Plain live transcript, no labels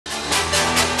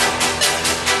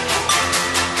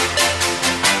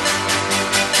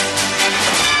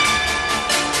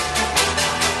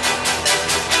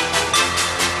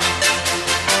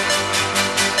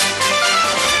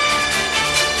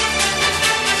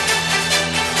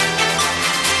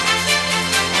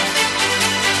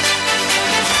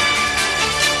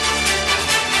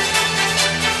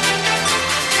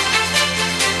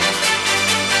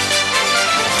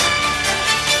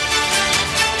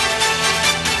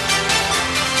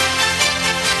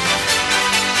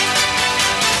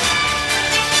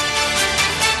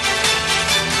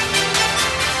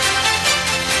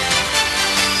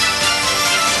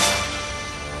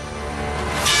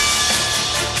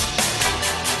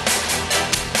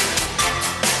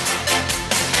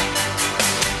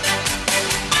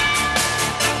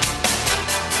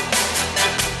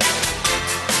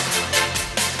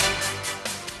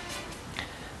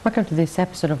Welcome to this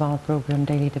episode of our program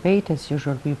Daily Debate. As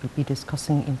usual, we will be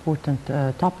discussing important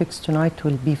topics. Tonight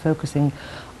we'll be focusing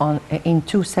in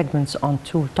two segments on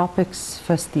two topics.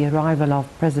 First, the arrival of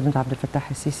President Abdel Fattah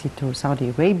al-Sisi to Saudi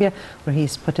Arabia, where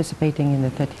he's participating in the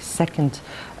 32nd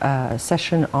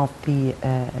session of the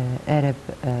Arab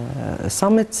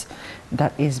Summit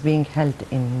that is being held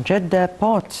in Jeddah,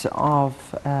 part of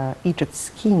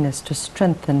Egypt's keenness to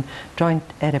strengthen joint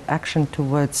Arab action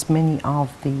towards many of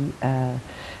the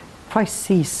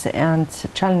crises and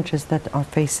challenges that are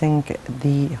facing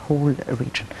the whole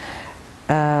region.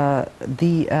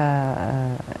 The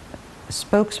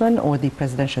spokesman, or the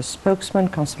presidential spokesman,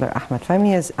 Councillor Ahmed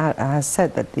Fahmy, has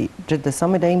said that the Jeddah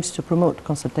Summit aims to promote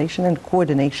consultation and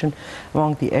coordination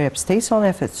among the Arab states on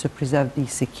efforts to preserve the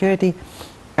security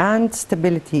and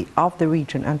stability of the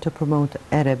region and to promote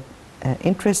Arab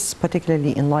interests,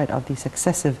 particularly in light of the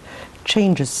successive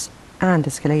changes and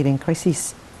escalating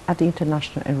crises at the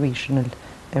international and regional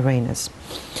arenas.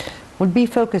 We'll be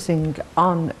focusing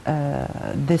on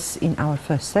this in our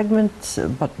first segment,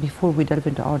 but before we delve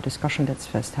into our discussion, let's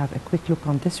first have a quick look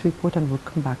on this report and we'll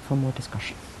come back for more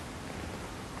discussion.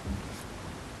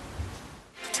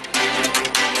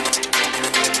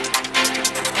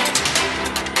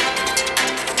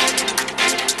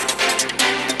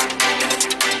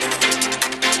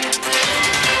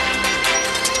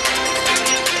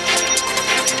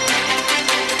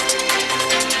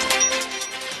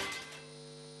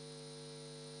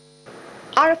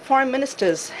 Arab foreign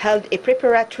ministers held a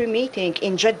preparatory meeting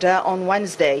in Jeddah on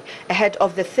Wednesday ahead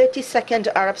of the 32nd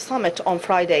Arab Summit on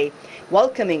Friday,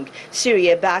 welcoming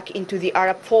Syria back into the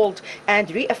Arab fold and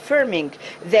reaffirming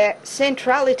the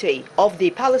centrality of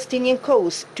the Palestinian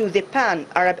cause to the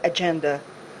pan-Arab agenda.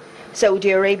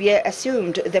 Saudi Arabia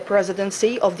assumed the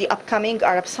presidency of the upcoming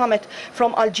Arab Summit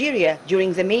from Algeria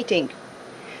during the meeting.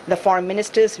 The foreign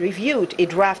ministers reviewed a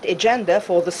draft agenda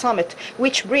for the summit,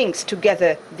 which brings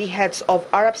together the heads of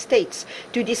Arab states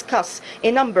to discuss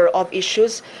a number of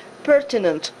issues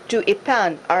pertinent to a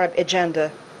pan-Arab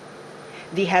agenda.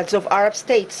 The heads of Arab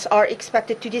states are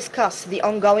expected to discuss the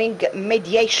ongoing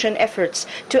mediation efforts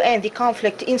to end the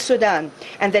conflict in Sudan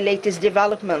and the latest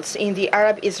developments in the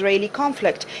Arab-Israeli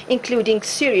conflict, including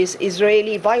serious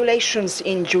Israeli violations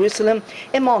in Jerusalem,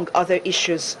 among other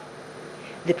issues.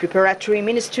 The preparatory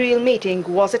ministerial meeting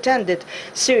was attended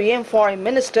Syrian Foreign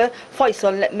Minister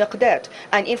Faisal Miqdad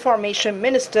and Information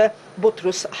Minister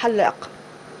Boutros Hallaq.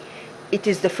 It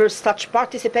is the first such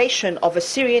participation of a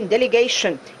Syrian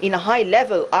delegation in a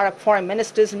high-level Arab foreign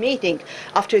ministers meeting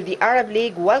after the Arab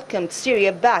League welcomed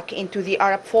Syria back into the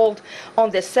Arab fold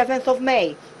on the 7th of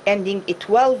May, ending a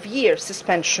 12-year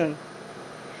suspension.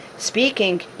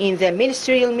 Speaking in the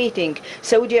ministerial meeting,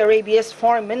 Saudi Arabia's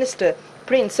Foreign Minister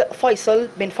Prince Faisal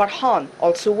bin Farhan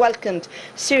also welcomed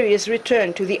Syria's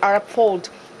return to the Arab fold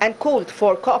and called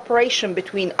for cooperation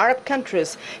between Arab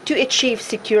countries to achieve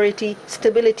security,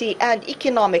 stability and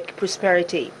economic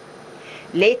prosperity.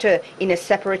 Later, in a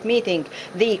separate meeting,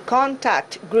 the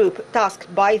contact group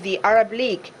tasked by the Arab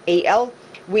League AL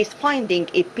with finding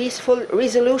a peaceful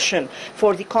resolution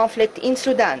for the conflict in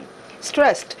Sudan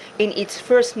stressed in its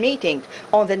first meeting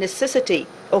on the necessity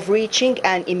of reaching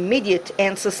an immediate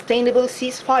and sustainable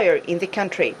ceasefire in the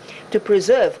country to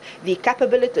preserve the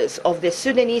capabilities of the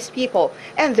Sudanese people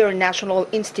and their national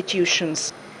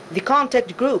institutions. The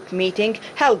contact group meeting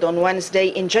held on Wednesday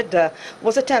in Jeddah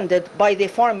was attended by the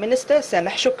Foreign Minister Sameh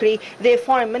Shoukry, the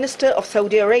Foreign Minister of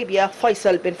Saudi Arabia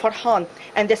Faisal bin Farhan,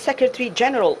 and the Secretary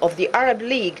General of the Arab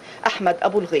League Ahmed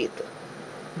Abul Ghaid.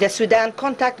 The Sudan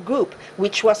Contact Group,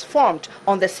 which was formed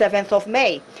on the 7th of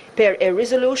May, per a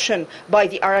resolution by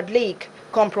the Arab League,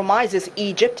 compromises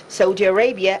Egypt, Saudi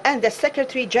Arabia and the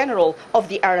Secretary General of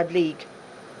the Arab League.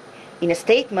 In a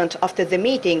statement after the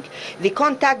meeting, the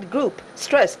contact group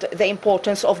stressed the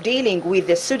importance of dealing with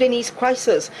the Sudanese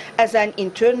crisis as an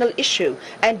internal issue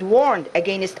and warned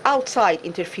against outside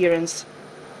interference.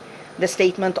 The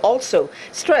statement also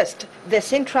stressed the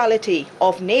centrality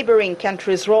of neighboring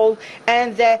countries' role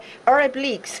and the Arab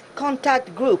League's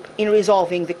contact group in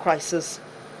resolving the crisis.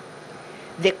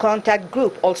 The contact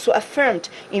group also affirmed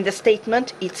in the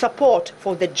statement its support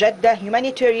for the Jeddah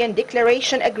Humanitarian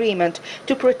Declaration Agreement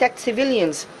to protect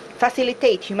civilians,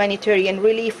 facilitate humanitarian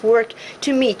relief work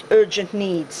to meet urgent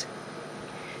needs.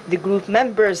 The group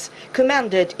members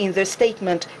commended in their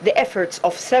statement the efforts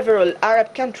of several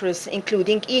Arab countries,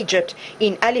 including Egypt,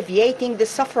 in alleviating the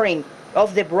suffering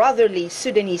of the brotherly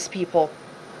Sudanese people.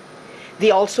 They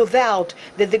also vowed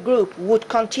that the group would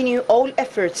continue all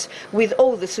efforts with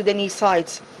all the Sudanese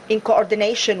sides in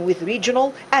coordination with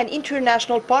regional and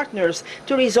international partners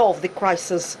to resolve the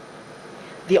crisis.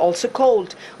 They also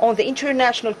called on the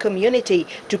international community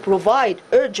to provide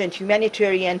urgent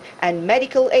humanitarian and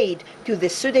medical aid to the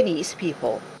Sudanese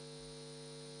people.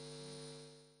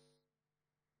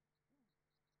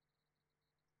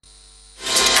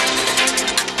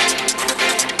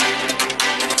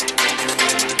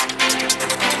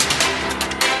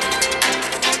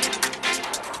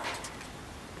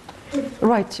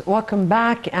 Right, welcome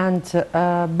back, and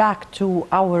back to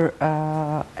our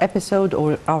episode,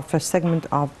 or our first segment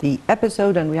of the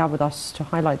episode, and we have with us to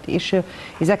highlight the issue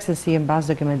His Excellency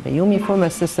Ambassador Gamal Bayoumi, former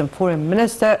Assistant Foreign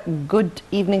Minister. Good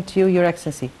evening to you, Your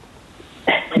Excellency.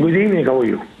 Good evening, how are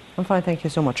you? I'm fine, thank you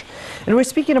so much. And we're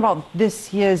speaking about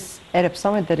this year's Arab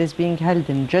Summit that is being held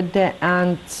in Jeddah,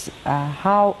 and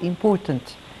how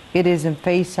important it is in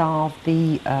face of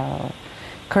the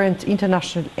current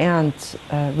international and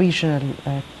regional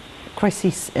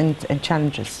crises and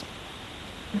challenges.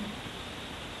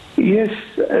 Yes,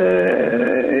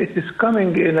 it is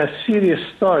coming in a serious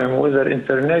time, whether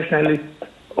internationally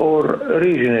or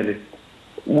regionally.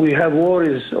 We have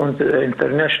worries on the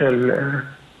international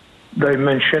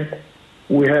dimension.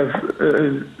 We have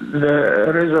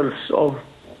the results of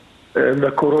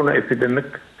the corona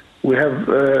epidemic. We have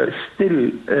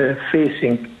still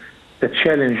facing the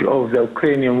challenge of the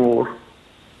Ukrainian war,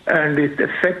 and it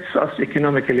affects us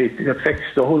economically, it affects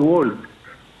the whole world.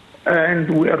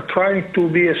 And we are trying to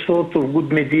be a sort of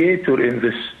good mediator in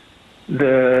this.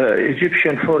 The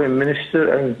Egyptian foreign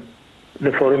minister and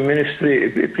the foreign ministry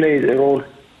played a role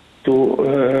to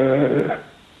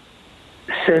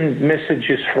send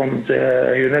messages from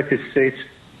the United States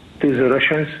to the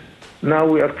Russians. Now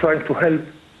we are trying to help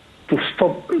to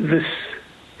stop this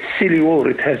silly war.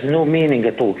 It has no meaning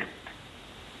at all.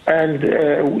 And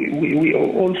we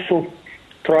also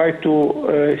try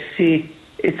to see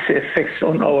its effects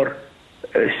on our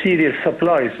cereal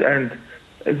supplies. And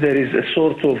there is a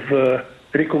sort of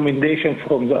recommendation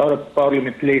from the Arab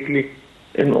Parliament lately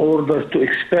in order to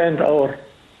expand our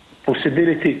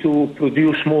possibility to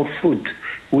produce more food.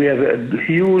 We have a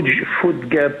huge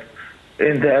food gap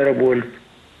in the Arab world.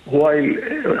 While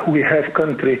we have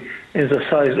country in the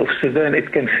size of Sudan,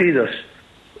 it can feed us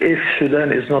if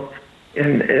Sudan is not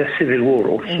in a civil war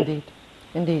also. Indeed,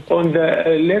 indeed. On the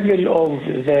level of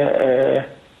the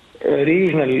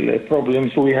regional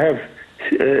problems, we have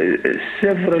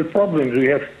several problems. We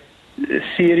have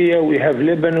Syria, we have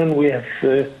Lebanon, we have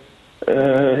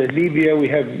Libya, we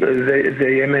have the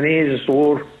Yemenis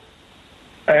war,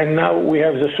 and now we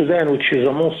have the Sudan, which is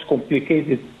the most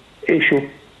complicated issue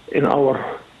in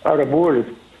our Arab world.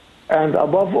 And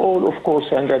above all, of course,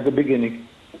 and at the beginning,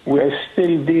 we are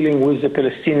still dealing with the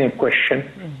Palestinian question,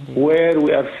 where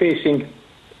we are facing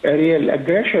a real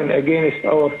aggression against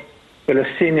our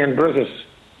Palestinian brothers.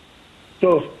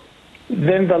 So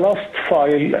then the last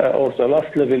file, or the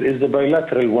last level, is the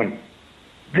bilateral one.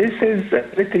 This is a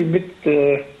little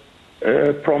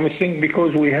bit promising,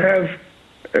 because we have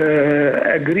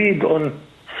agreed on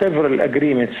several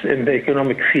agreements in the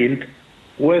economic field,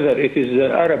 whether it is the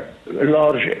Arab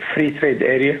large free trade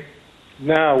area.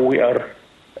 Now we are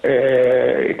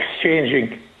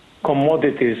exchanging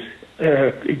commodities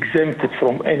exempted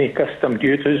from any custom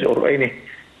duties or any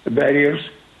barriers.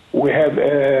 We have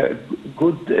a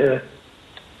good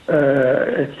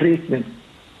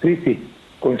treaty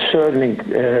concerning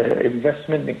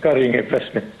investment, encouraging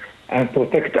investment, and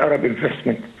protect Arab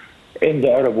investment in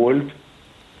the Arab world.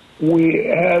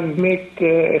 We have made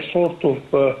a sort of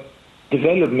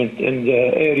development in the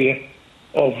area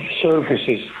of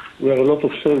services. We have a lot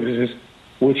of services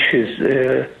which is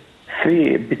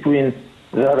free between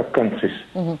the Arab countries.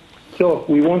 So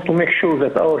we want to make sure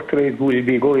that our trade will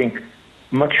be going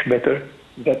much better,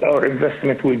 that our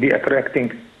investment will be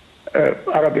attracting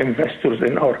Arab investors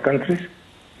in our countries.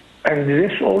 And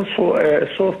this also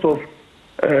a sort of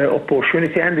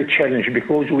opportunity and a challenge,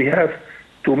 because we have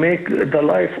to make the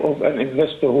life of an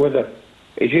investor, whether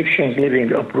Egyptians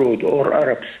living abroad or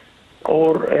Arabs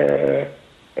or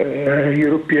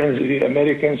Europeans,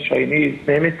 Americans, Chinese,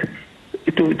 name it,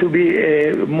 to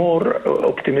be more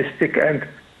optimistic and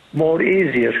more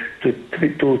easier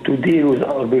to deal with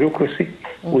our bureaucracy,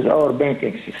 with our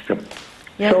banking system.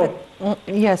 Yeah, so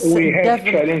yes, we have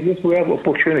definitely challenges, we have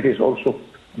opportunities also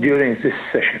during this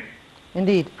session.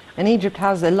 Indeed. And Egypt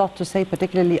has a lot to say,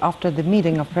 particularly after the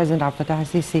meeting of President Abdel Fattah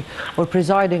al-Sisi, or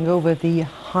presiding over the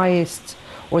highest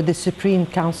or the Supreme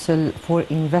Council for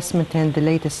Investment and the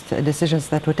latest decisions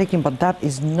that were taken. But that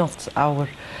is not our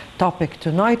topic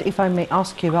tonight. If I may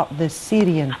ask you about the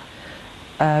Syrian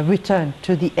return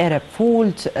to the Arab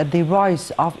fold, the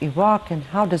rise of Iraq, and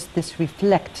how does this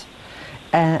reflect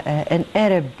an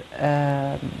Arab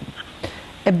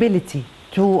ability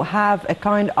to have a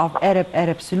kind of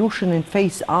Arab solution in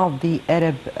face of the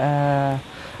Arab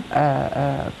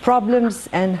problems,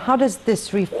 and how does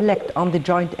this reflect on the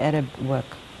joint Arab work?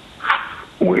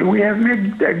 We have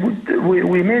made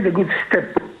a good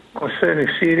step concerning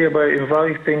Syria by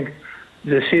inviting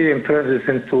the Syrian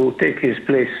president to take his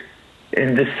place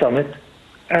in this summit,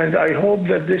 and I hope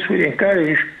that this will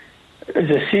encourage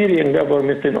the Syrian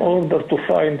government in order to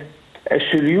find a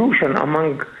solution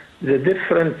among the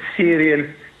different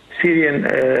Syrian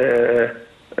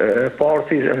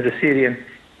parties and the Syrian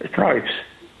tribes.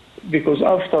 Because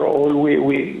after all,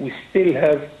 we still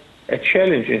have a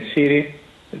challenge in Syria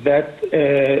that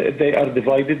they are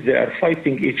divided, they are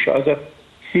fighting each other.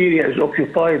 Syria is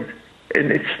occupied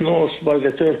in its north by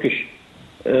the Turkish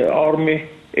army.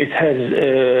 It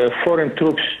has foreign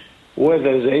troops,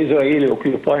 whether the Israeli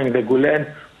occupying the Golan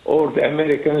or the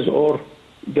Americans or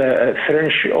the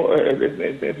French.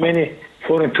 Many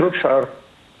foreign troops are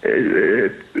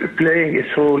playing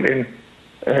its role in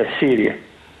Syria.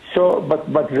 So, but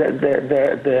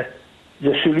the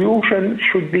solution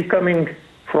should be coming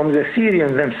from the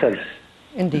Syrians themselves.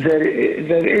 Indeed.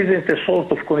 There isn't a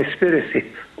sort of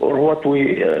conspiracy or what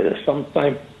we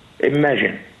sometimes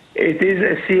imagine. It is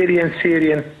a Syrian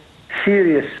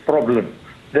serious problem.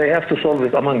 They have to solve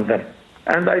it among them.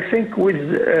 And I think with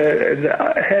the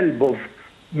help of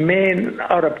main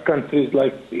Arab countries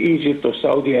like Egypt or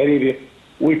Saudi Arabia,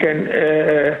 we can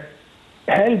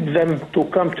help them to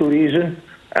come to reason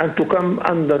and to come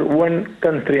under one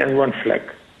country and one flag.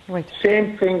 Right.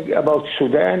 Same thing about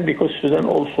Sudan, because Sudan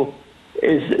also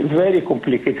is a very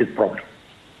complicated problem.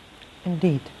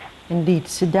 Indeed. Indeed,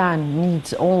 Sudan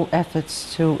needs all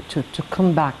efforts to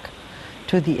come back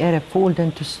to the Arab fold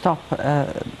and to stop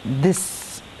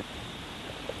this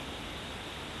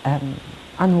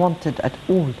unwanted at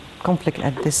all conflict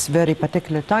at this very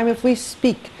particular time. If we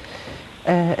speak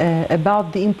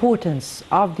about the importance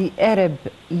of the Arab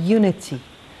unity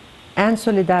and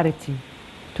solidarity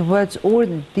towards all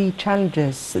the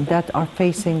challenges that are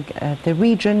facing the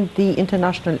region, the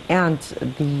international and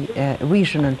the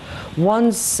regional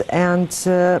ones, and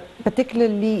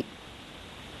particularly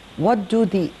what do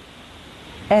the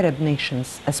Arab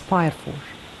nations aspire for?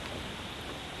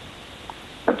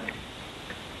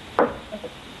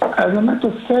 As a matter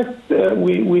of fact,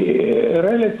 we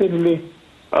relatively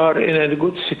are in a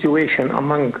good situation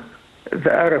among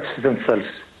the Arabs themselves.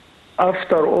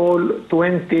 After all,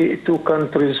 22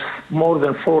 countries, more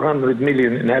than 400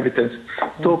 million inhabitants,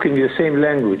 talking the same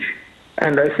language.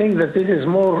 And I think that this is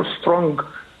more strong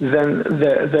than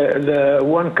the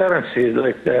one currency,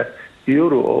 like the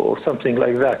euro or something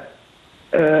like that.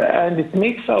 And it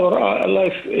makes our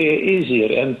life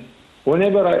easier. And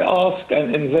whenever I ask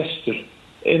an investor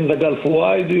in the Gulf,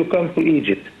 why do you come to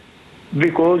Egypt?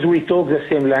 Because we talk the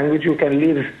same language. We can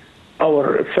leave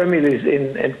our families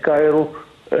in Cairo,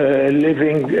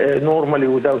 living normally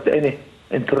without any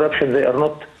interruption. They are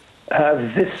not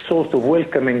have this sort of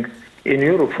welcoming in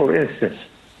Europe, for instance.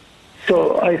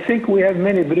 So I think we have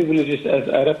many privileges as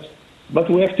Arabs, but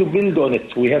we have to build on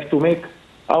it. We have to make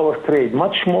our trade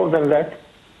much more than that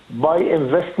by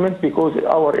investment, because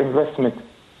our investment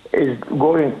is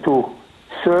going to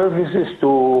services,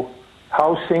 to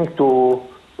housing, to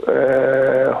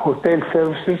hotel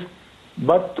services,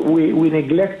 but we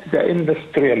neglect the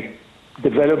industrial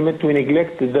development, we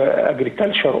neglect the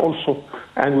agriculture also,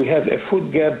 and we have a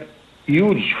food gap,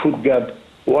 huge food gap,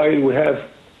 while we have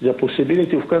the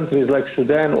possibility of countries like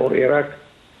Sudan or Iraq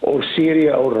or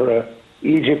Syria or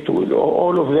Egypt,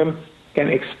 all of them can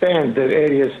expand their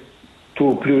areas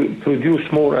to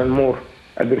produce more and more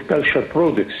agricultural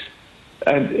products.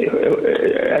 And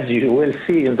as you will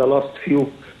see in the last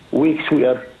few weeks, we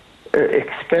are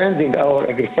expanding our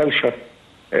agriculture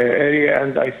area,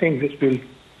 and I think this will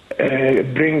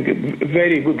bring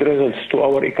very good results to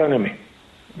our economy.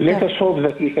 Let us hope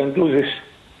that we can do this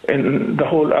in the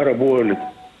whole Arab world.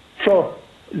 So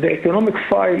the economic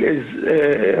file is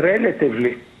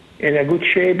relatively in a good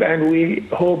shape, and we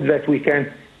hope that we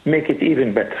can make it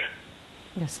even better.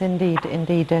 Yes, indeed,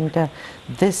 indeed. And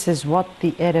this is what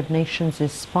the Arab nations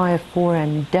aspire for,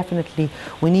 and definitely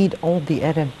we need all the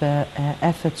Arab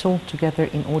efforts all together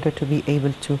in order to be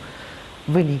able to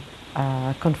really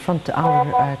confront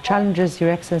our challenges. Your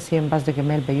Excellency, Ambassador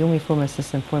Gamal Bayoumi, former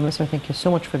Assistant Foreign Minister, thank you so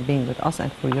much for being with us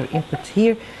and for your input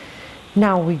here.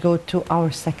 Now we go to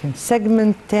our second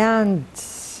segment, and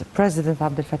President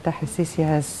Abdel Fattah al-Sisi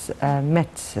has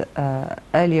met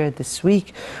earlier this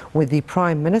week with the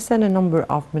Prime Minister and a number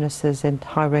of ministers and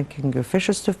high-ranking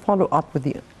officials to follow up with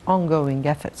the ongoing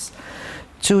efforts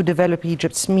to develop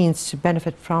Egypt's means to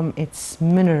benefit from its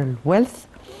mineral wealth.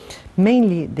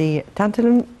 Mainly the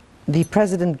tantalum, the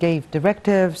President gave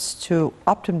directives to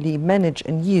optimally manage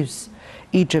and use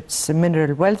Egypt's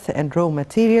mineral wealth and raw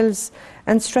materials,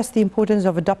 and stressed the importance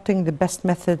of adopting the best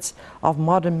methods of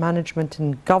modern management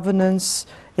and governance,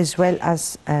 as well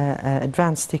as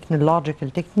advanced technological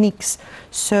techniques,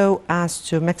 so as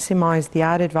to maximize the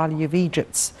added value of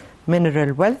Egypt's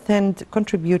mineral wealth and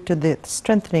contribute to the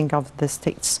strengthening of the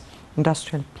state's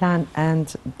industrial plan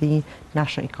and the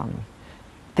national economy.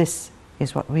 This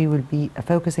is what we will be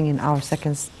focusing in our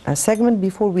second segment.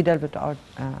 Before we delve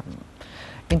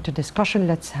into discussion,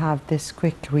 let's have this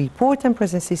quick report. And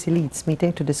President Sisi leads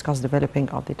meeting to discuss developing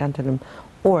of the tantalum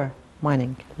ore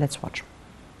mining. Let's watch.